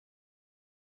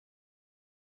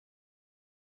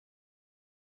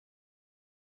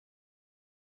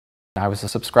I was a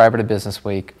subscriber to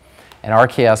BusinessWeek, and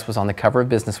RKS was on the cover of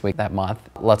BusinessWeek that month.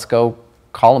 Let's go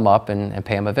call them up and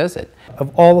pay them a visit.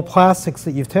 Of all the plastics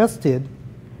that you've tested,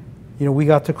 we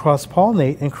got to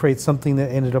cross-pollinate and create something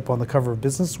that ended up on the cover of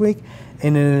BusinessWeek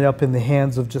and ended up in the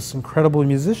hands of just incredible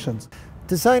musicians.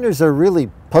 Designers are really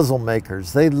puzzle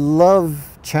makers. They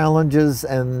love challenges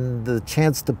and the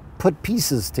chance to put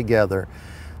pieces together.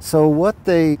 So what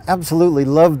they absolutely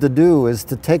love to do is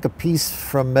to take a piece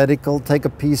from medical, take a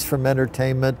piece from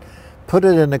entertainment, put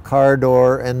it in a car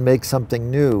door and make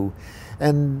something new.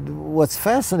 And what's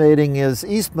fascinating is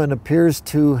Eastman appears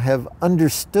to have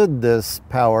understood this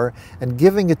power and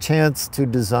giving a chance to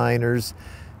designers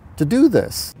to do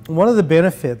this. One of the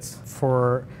benefits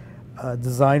for a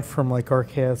design firm like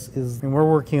RKS is we're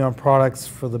working on products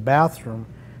for the bathroom,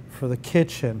 for the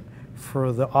kitchen,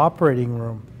 for the operating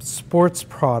room, sports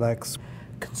products,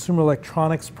 consumer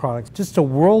electronics products, just a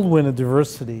whirlwind of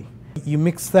diversity. You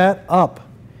mix that up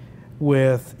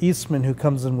with Eastman, who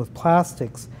comes in with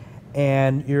plastics,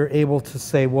 and you're able to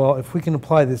say, well, if we can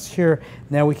apply this here,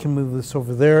 now we can move this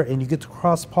over there, and you get to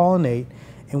cross-pollinate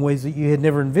in ways that you had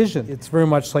never envisioned. It's very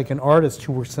much like an artist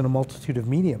who works in a multitude of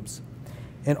mediums,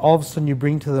 and all of a sudden you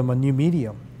bring to them a new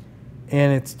medium,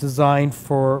 and it's designed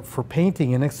for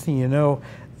painting, and next thing you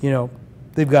know,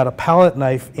 they've got a palette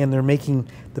knife and they're making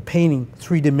the painting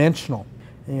three-dimensional.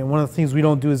 And one of the things we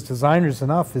don't do as designers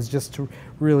enough is just to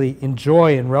really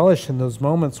enjoy and relish in those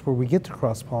moments where we get to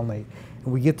cross-pollinate.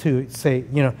 And we get to say,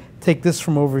 take this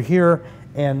from over here,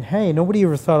 and hey, nobody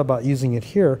ever thought about using it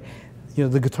here.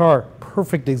 The guitar,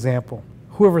 perfect example.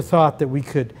 Whoever thought that we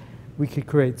could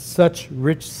create such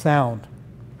rich sound?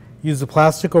 Use the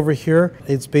plastic over here.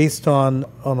 It's based on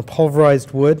a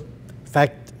pulverized wood. In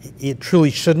fact, it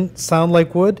truly shouldn't sound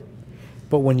like wood,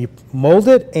 but when you mold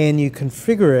it and you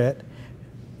configure it,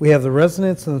 we have the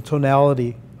resonance and the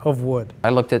tonality of wood.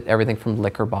 I looked at everything from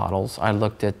liquor bottles. I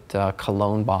looked at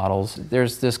cologne bottles.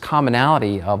 There's this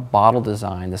commonality of bottle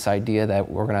design, this idea that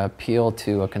we're going to appeal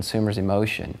to a consumer's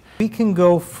emotion. We can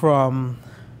go from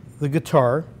the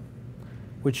guitar,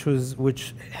 which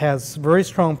has very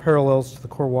strong parallels to the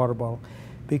KOR water bottle,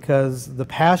 because the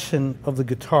passion of the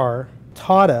guitar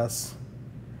taught us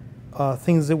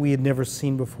things that we had never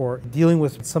seen before. Dealing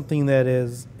with something that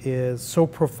is so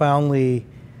profoundly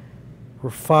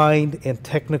refined and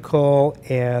technical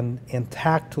and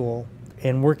tactile,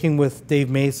 and working with Dave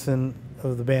Mason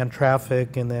of the band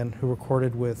Traffic, and then who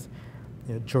recorded with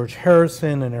George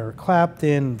Harrison and Eric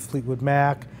Clapton and Fleetwood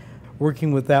Mac,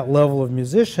 working with that level of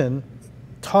musician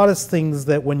taught us things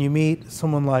that when you meet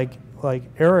someone like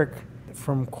Eric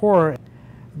from KOR,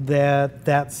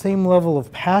 that same level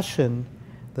of passion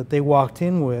that they walked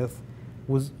in with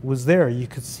was there. You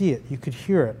could see it, you could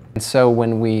hear it. And so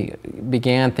when we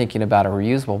began thinking about a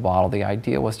reusable bottle, the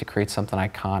idea was to create something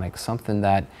iconic, something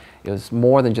that is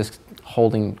more than just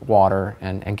holding water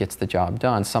and gets the job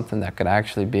done, something that could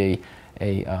actually be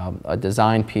a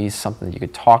design piece, something that you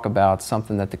could talk about,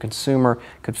 something that the consumer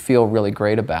could feel really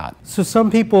great about. So some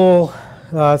people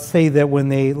say that when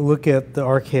they look at the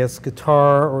RKS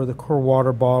guitar or the KOR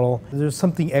water bottle, there's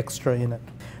something extra in it.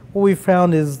 What we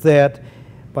found is that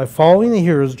by following the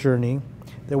hero's journey,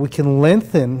 that we can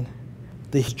lengthen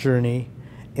the journey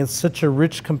in such a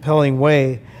rich, compelling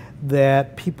way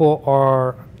that people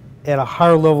are at a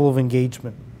higher level of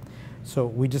engagement. So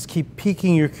we just keep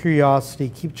piquing your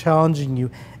curiosity, keep challenging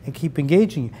you, and keep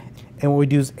engaging you. And what we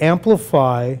do is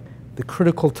amplify the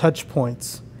critical touch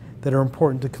points that are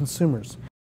important to consumers.